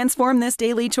 Transform this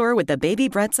daily chore with the Baby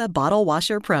Brezza Bottle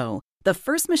Washer Pro, the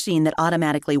first machine that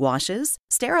automatically washes,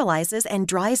 sterilizes, and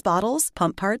dries bottles,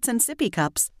 pump parts, and sippy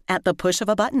cups at the push of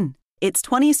a button. Its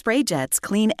 20 spray jets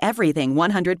clean everything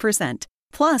 100%.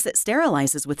 Plus, it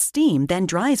sterilizes with steam, then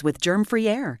dries with germ-free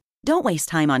air. Don't waste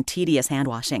time on tedious hand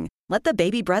washing. Let the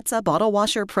Baby Brezza Bottle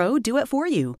Washer Pro do it for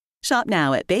you. Shop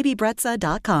now at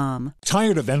babybrezza.com.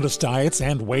 Tired of endless diets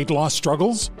and weight loss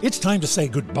struggles? It's time to say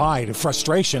goodbye to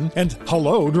frustration and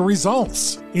hello to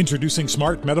results. Introducing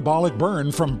Smart Metabolic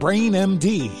Burn from Brain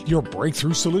MD, your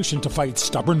breakthrough solution to fight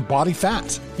stubborn body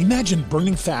fat. Imagine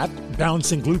burning fat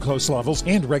balancing glucose levels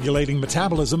and regulating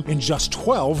metabolism in just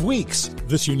 12 weeks.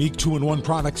 This unique 2-in-1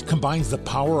 product combines the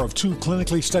power of 2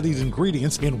 clinically studied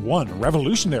ingredients in one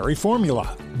revolutionary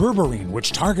formula. Berberine,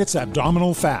 which targets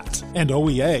abdominal fat, and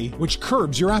OEA, which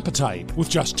curbs your appetite. With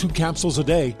just 2 capsules a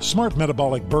day, Smart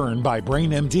Metabolic Burn by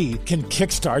Brain MD can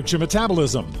kickstart your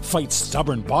metabolism, fight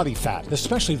stubborn body fat,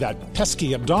 especially that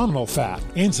pesky abdominal fat,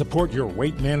 and support your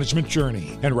weight management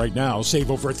journey. And right now, save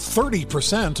over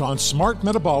 30% on Smart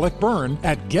Metabolic Burn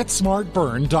at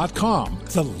GetSmartBurn.com.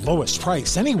 The lowest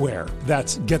price anywhere.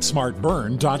 That's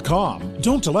GetSmartBurn.com.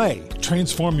 Don't delay.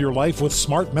 Transform your life with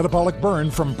Smart Metabolic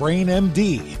Burn from Brain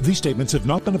MD. These statements have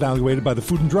not been evaluated by the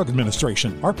Food and Drug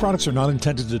Administration. Our products are not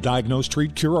intended to diagnose,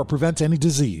 treat, cure, or prevent any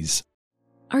disease.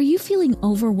 Are you feeling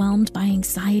overwhelmed by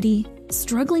anxiety,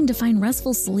 struggling to find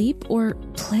restful sleep, or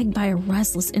plagued by a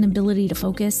restless inability to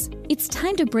focus? It's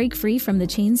time to break free from the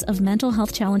chains of mental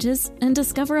health challenges and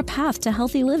discover a path to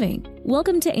healthy living.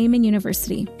 Welcome to Amen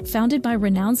University, founded by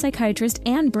renowned psychiatrist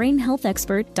and brain health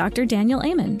expert Dr. Daniel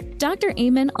Amen. Dr.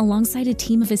 Amen, alongside a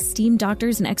team of esteemed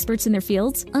doctors and experts in their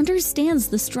fields, understands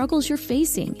the struggles you're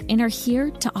facing and are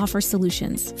here to offer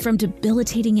solutions. From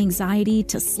debilitating anxiety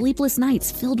to sleepless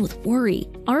nights filled with worry,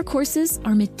 our courses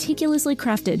are meticulously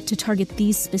crafted to target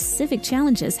these specific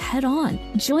challenges head-on.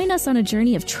 Join us on a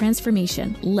journey of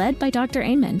transformation led by Dr.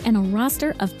 Amen and a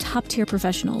roster of top-tier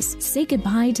professionals. Say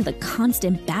goodbye to the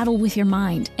constant battle with your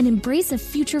mind and embrace a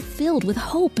future filled with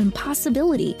hope and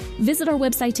possibility. Visit our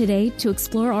website today to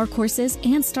explore our courses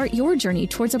and start your journey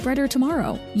towards a brighter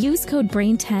tomorrow. Use code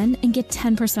BRAIN10 and get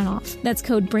 10% off. That's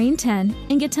code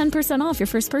BRAIN10 and get 10% off your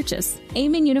first purchase.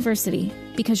 Amen University,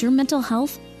 because your mental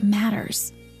health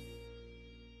matters.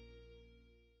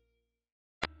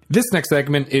 This next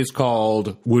segment is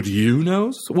called Would You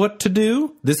Knows What to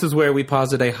Do? This is where we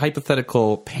posit a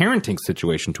hypothetical parenting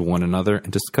situation to one another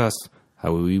and discuss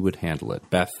how we would handle it.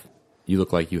 Beth, you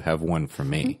look like you have one for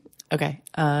me. Okay.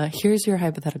 Here's your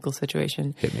hypothetical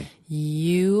situation. Hit me.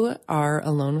 You are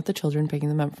alone with the children, picking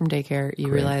them up from daycare. You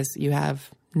realize you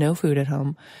have no food at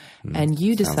home. And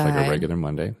you decide... Sounds like a regular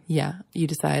Monday. Yeah. You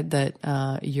decide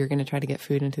that you're going to try to get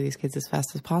food into these kids as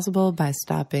fast as possible by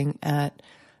stopping at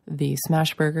the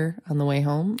Smash Burger on the way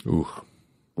home. Ooh.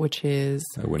 Which is...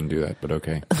 I wouldn't do that, but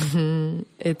okay.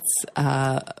 It's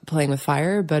playing with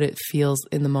fire, but it feels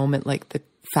in the moment like the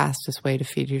fastest way to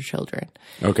feed your children.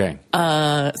 Okay.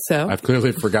 So I've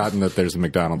clearly forgotten that there's a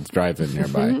McDonald's drive-in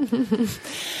nearby.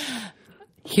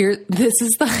 This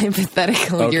is the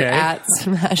hypothetical. Okay. You're at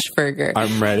Smash Burger.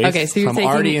 I'm ready. Okay, so I'm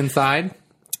already inside.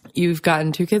 You've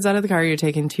gotten 2 kids out of the car. You're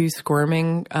taking 2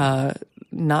 squirming,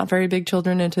 not very big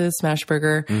children into Smash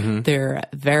Burger. Mm-hmm. They're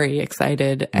very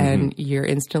excited, and you're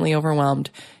instantly overwhelmed.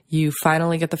 You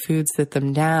finally get the food, sit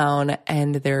them down,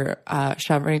 and they're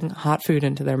shoving hot food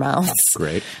into their mouths.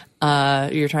 Great.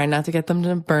 You're trying not to get them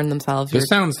to burn themselves. This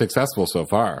sounds successful so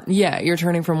far. Yeah, you're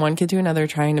turning from one kid to another,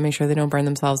 trying to make sure they don't burn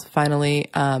themselves. Finally,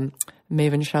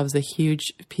 Maven shoves a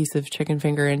huge piece of chicken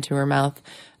finger into her mouth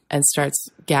and starts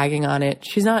gagging on it.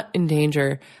 She's not in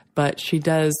danger, but she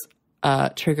does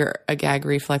trigger a gag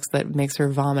reflex that makes her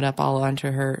vomit up all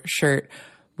onto her shirt,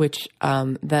 which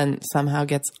then somehow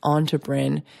gets onto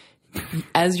Bryn.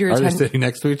 As you're Are they sitting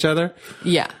next to each other?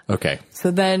 Yeah. Okay.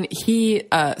 So then he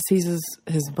seizes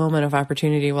his moment of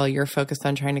opportunity while you're focused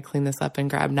on trying to clean this up and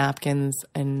grab napkins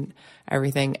and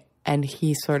everything. And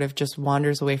he sort of just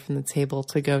wanders away from the table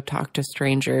to go talk to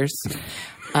strangers.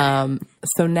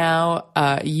 So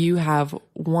now you have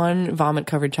one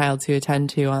vomit-covered child to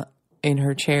attend to in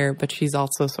her chair, but she's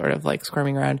also sort of like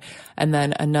squirming around. And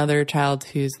then another child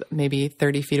who's maybe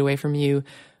 30 feet away from you,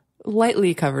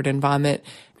 lightly covered in vomit.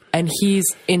 And he's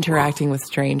interacting with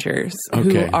strangers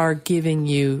who are giving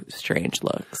you strange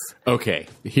looks. Okay.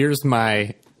 Here's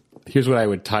what I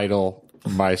would title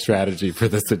my strategy for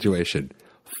this situation.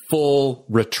 Full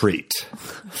retreat.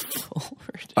 Full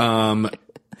retreat.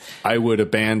 I would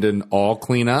abandon all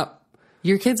cleanup.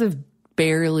 Your kids have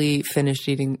barely finished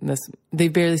eating this. They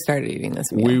barely started eating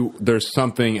this meal. There's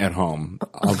something at home.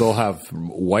 They'll have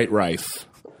white rice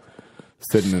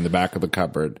sitting in the back of the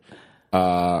cupboard.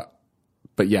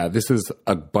 But yeah, this is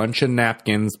a bunch of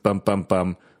napkins,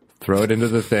 throw it into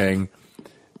the thing.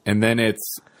 And then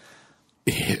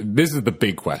this is the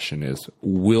big question is,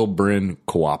 will Bryn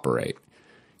cooperate?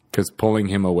 Because pulling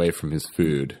him away from his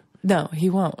food. No,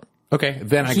 he won't. Okay,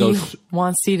 then He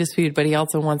wants to eat his food, but he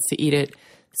also wants to eat it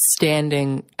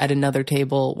standing at another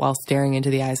table while staring into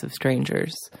the eyes of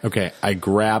strangers. Okay, I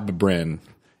grab Bryn.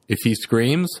 If he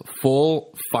screams,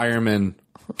 full fireman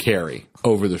carry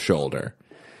over the shoulder.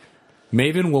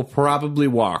 Maven will probably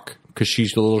walk because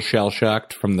she's a little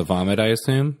shell-shocked from the vomit, I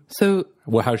assume. So,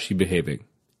 how's she behaving?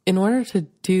 in order to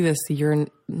do this, you're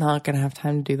not going to have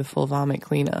time to do the full vomit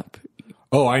cleanup.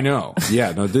 Oh, I know.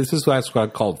 Yeah, no, this is what's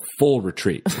called full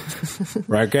retreat.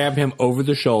 Where I grab him over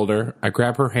the shoulder, I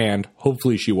grab her hand,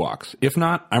 hopefully she walks. If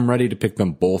not, I'm ready to pick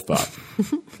them both up.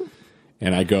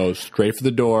 And I go straight for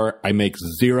the door. I make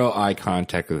zero eye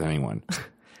contact with anyone.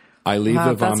 I leave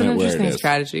the vomit where it is. That's an interesting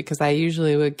strategy, because I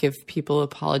usually would give people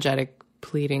apologetic,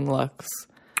 pleading looks.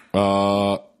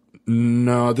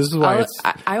 No, this is why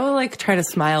I will like try to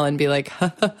smile and be like,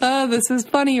 ha, ha, ha, this is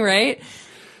funny, right?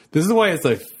 This is why it's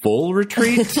a full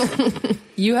retreat.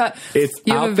 You have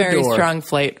a very strong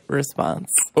flight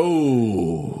response.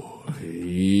 Oh,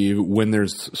 when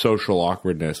there's social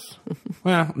awkwardness.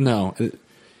 Well, no.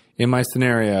 In my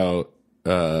scenario,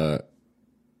 I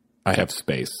have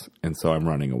space, and so I'm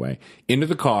running away. Into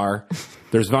the car.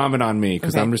 There's vomit on me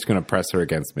because I'm just going to press her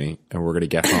against me, and we're going to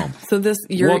get home. So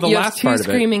you have two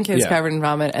screaming kids covered in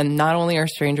vomit, and not only are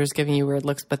strangers giving you weird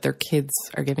looks, but their kids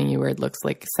are giving you weird looks,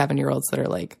 like 7-year-olds that are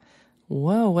like,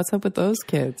 whoa, what's up with those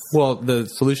kids? Well, the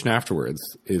solution afterwards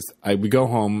is we go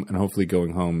home, and hopefully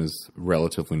going home is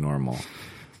relatively normal.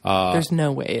 There's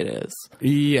no way it is.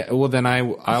 Yeah, well, then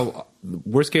I'll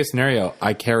worst case scenario,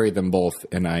 I carry them both,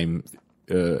 and I'm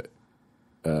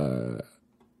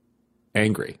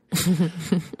angry.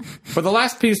 But the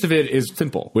last piece of it is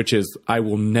simple, which is I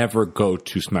will never go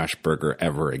to Smashburger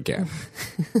ever again.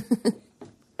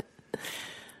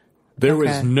 There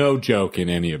was no joke in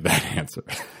any of that answer.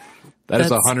 That's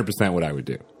 100% what I would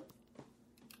do.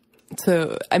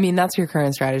 So, I mean, that's your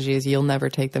current strategy, is you'll never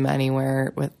take them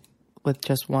anywhere with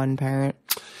just one parent.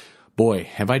 Boy,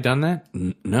 have I done that?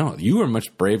 No, you are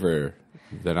much braver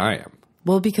than I am.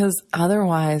 Well, because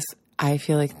otherwise I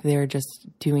feel like they're just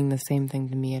doing the same thing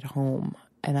to me at home,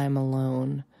 and I'm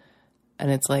alone. And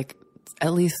it's like,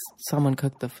 at least someone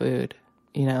cooked the food,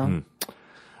 you know?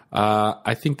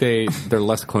 I think they're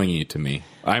less clingy to me.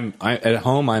 At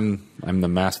home. I'm the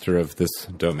master of this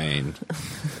domain.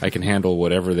 I can handle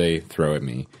whatever they throw at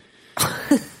me.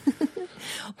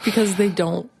 Because they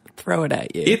don't throw it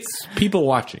at you. It's people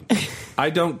watching. I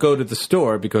don't go to the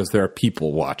store because there are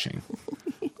people watching.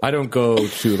 I don't go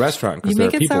to a restaurant because there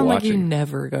are people watching. You make it sound like you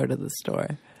never go to the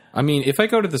store. I mean, if I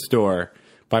go to the store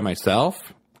by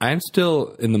myself, I'm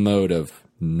still in the mode of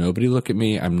nobody look at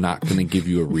me. I'm not going to give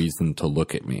you a reason to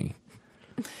look at me.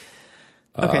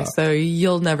 Okay, so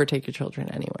you'll never take your children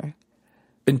anywhere.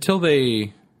 Until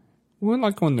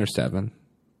when they're 7.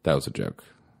 That was a joke.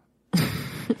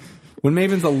 When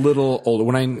Maven's a little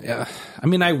older, I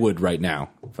mean, I would right now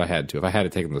if I had to. If I had to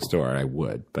take them to the store, I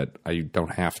would, but I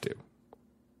don't have to.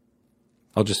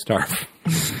 I'll just starve.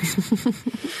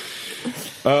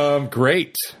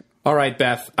 Great. All right,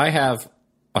 Beth, I have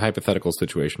a hypothetical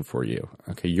situation for you.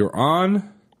 Okay, you're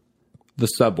on the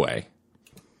subway.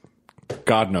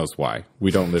 God knows why. We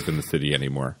don't live in the city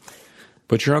anymore.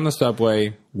 But you're on the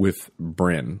subway with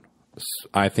Bryn.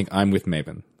 I think I'm with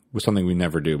Maven. With something we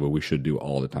never do, but we should do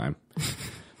all the time.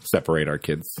 Separate our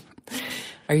kids.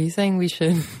 Are you saying we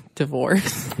should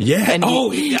divorce? Yeah. I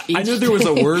knew there was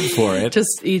a word for it.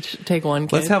 Just each take one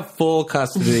kid. Let's have full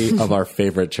custody of our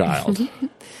favorite child.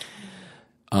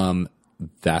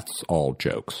 That's all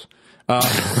jokes.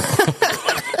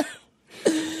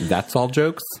 That's all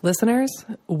jokes. Listeners,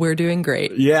 we're doing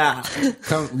great. Yeah.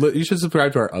 You should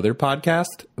subscribe to our other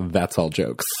podcast. That's all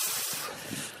jokes.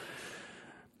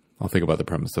 I'll think about the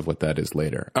premise of what that is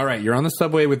later. All right, you're on the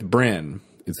subway with Bryn.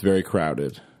 It's very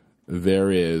crowded.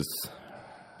 This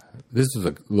is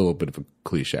a little bit of a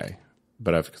cliche,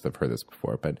 but because I've heard this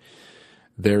before, but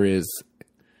there is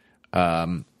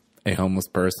a homeless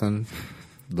person.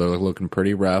 They're looking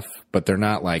pretty rough, but they're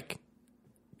not like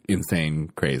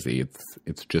insane crazy.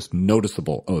 It's just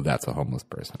noticeable. Oh, that's a homeless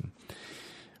person.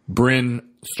 Bryn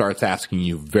starts asking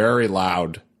you very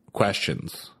loud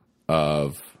questions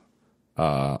of,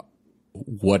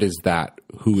 what is that?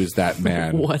 Who is that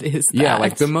man? What is that? Yeah,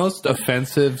 like the most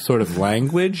offensive sort of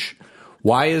language.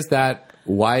 Why is that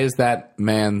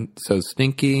man so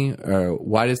stinky? Or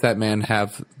why does that man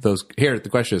have those? Here, the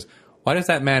question is, why does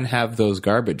that man have those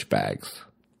garbage bags?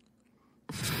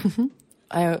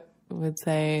 I would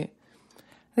say,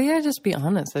 I think I'd just be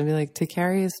honest. I'd be like, to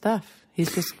carry his stuff. He's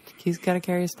got to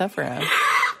carry his stuff around.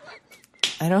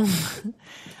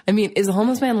 I mean, is the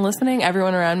homeless man listening?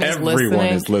 Everyone around me is listening. Everyone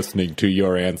is listening to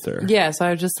your answer. Yeah, so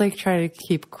I would just like try to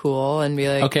keep cool and be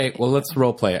like, okay, well, let's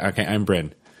role play. Okay, I'm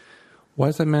Bryn. Why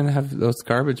does that man have those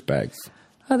garbage bags?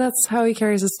 Oh, that's how he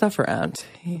carries his stuff around.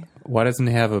 Why doesn't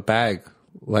he have a bag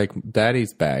like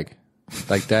Daddy's bag,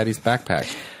 like Daddy's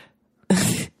backpack?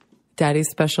 Daddy's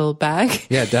special bag?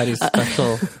 Yeah, Daddy's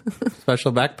special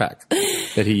backpack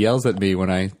that he yells at me when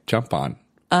I jump on.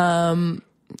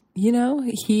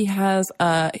 he has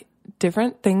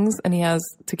different things, and he has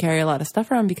to carry a lot of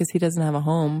stuff around because he doesn't have a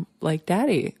home like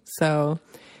Daddy. So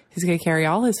he's going to carry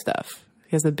all his stuff.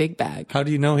 He has a big bag. How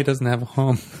do you know he doesn't have a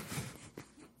home?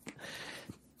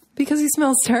 Because he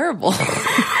smells terrible.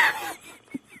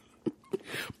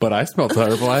 But I smell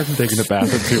terrible. I haven't taken a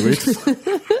bath in 2 weeks.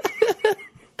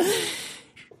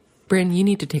 Bryn, you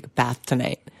need to take a bath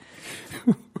tonight.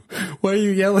 Why are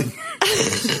you yelling?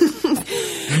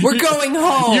 We're going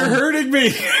home. You're hurting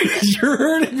me. You're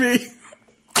hurting me.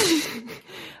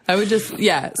 I would just,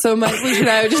 so my solution,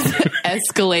 I would just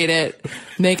escalate it,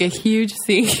 make a huge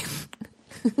scene.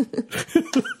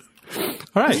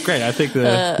 All right, great. I think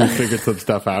that we figured some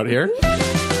stuff out here.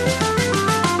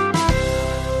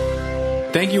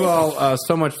 Thank you all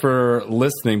so much for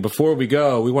listening. Before we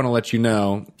go, we want to let you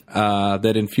know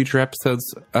that in future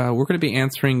episodes, we're going to be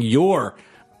answering your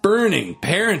burning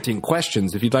parenting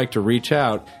questions. If you'd like to reach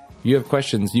out, you have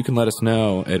questions, you can let us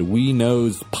know at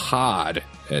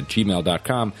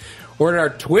weknowspod@gmail.com or at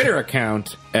our Twitter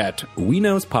account at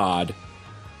weknowspod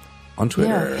on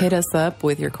Twitter. Yeah, hit us up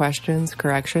with your questions,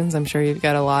 corrections. I'm sure you've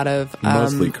got a lot of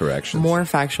mostly corrections, more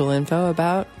factual info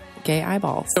about gay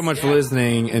eyeballs. So much for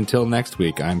listening. Until next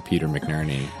week, I'm Peter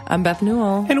McNerney. I'm Beth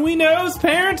Newell. And We Knows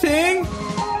Parenting.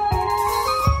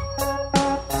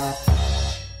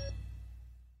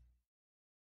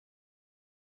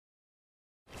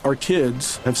 Our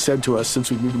kids have said to us since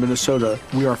we moved to Minnesota,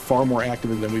 we are far more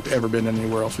active than we've ever been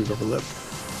anywhere else we've ever lived.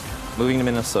 Moving to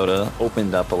Minnesota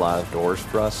opened up a lot of doors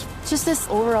for us. Just this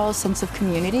overall sense of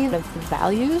community, of the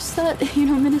values that,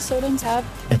 Minnesotans have.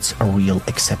 It's a real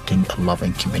accepting,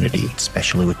 loving community,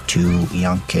 especially with 2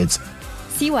 young kids.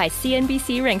 See why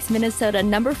CNBC ranks Minnesota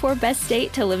number 4 best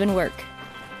state to live and work.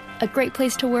 A great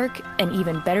place to work, an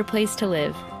even better place to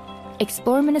live.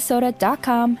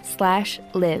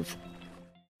 ExploreMinnesota.com/live.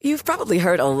 You've probably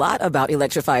heard a lot about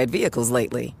electrified vehicles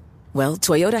lately. Well,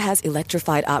 Toyota has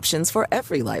electrified options for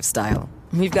every lifestyle.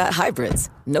 We've got hybrids,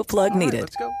 no plug needed.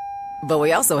 Let's go. But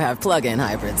we also have plug-in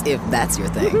hybrids, if that's your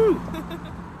thing. Woo-hoo!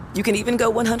 You can even go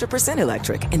 100%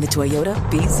 electric in the Toyota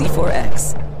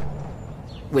bZ4X.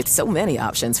 With so many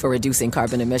options for reducing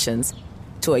carbon emissions,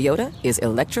 Toyota is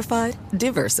electrified,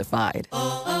 diversified.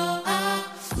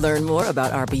 Learn more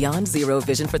about our Beyond Zero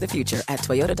vision for the future at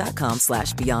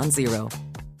toyota.com/beyondzero.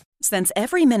 Since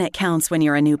every minute counts when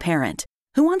you're a new parent,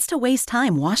 who wants to waste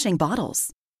time washing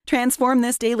bottles? Transform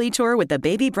this daily chore with the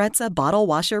Baby Brezza Bottle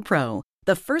Washer Pro,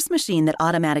 the first machine that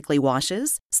automatically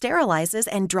washes, sterilizes,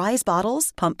 and dries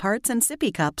bottles, pump parts, and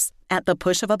sippy cups at the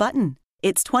push of a button.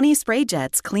 Its 20 spray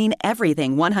jets clean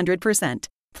everything 100%.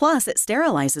 Plus, it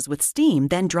sterilizes with steam,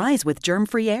 then dries with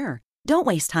germ-free air. Don't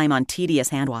waste time on tedious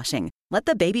hand washing. Let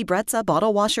the Baby Brezza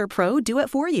Bottle Washer Pro do it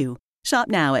for you. Shop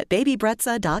now at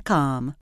babybrezza.com.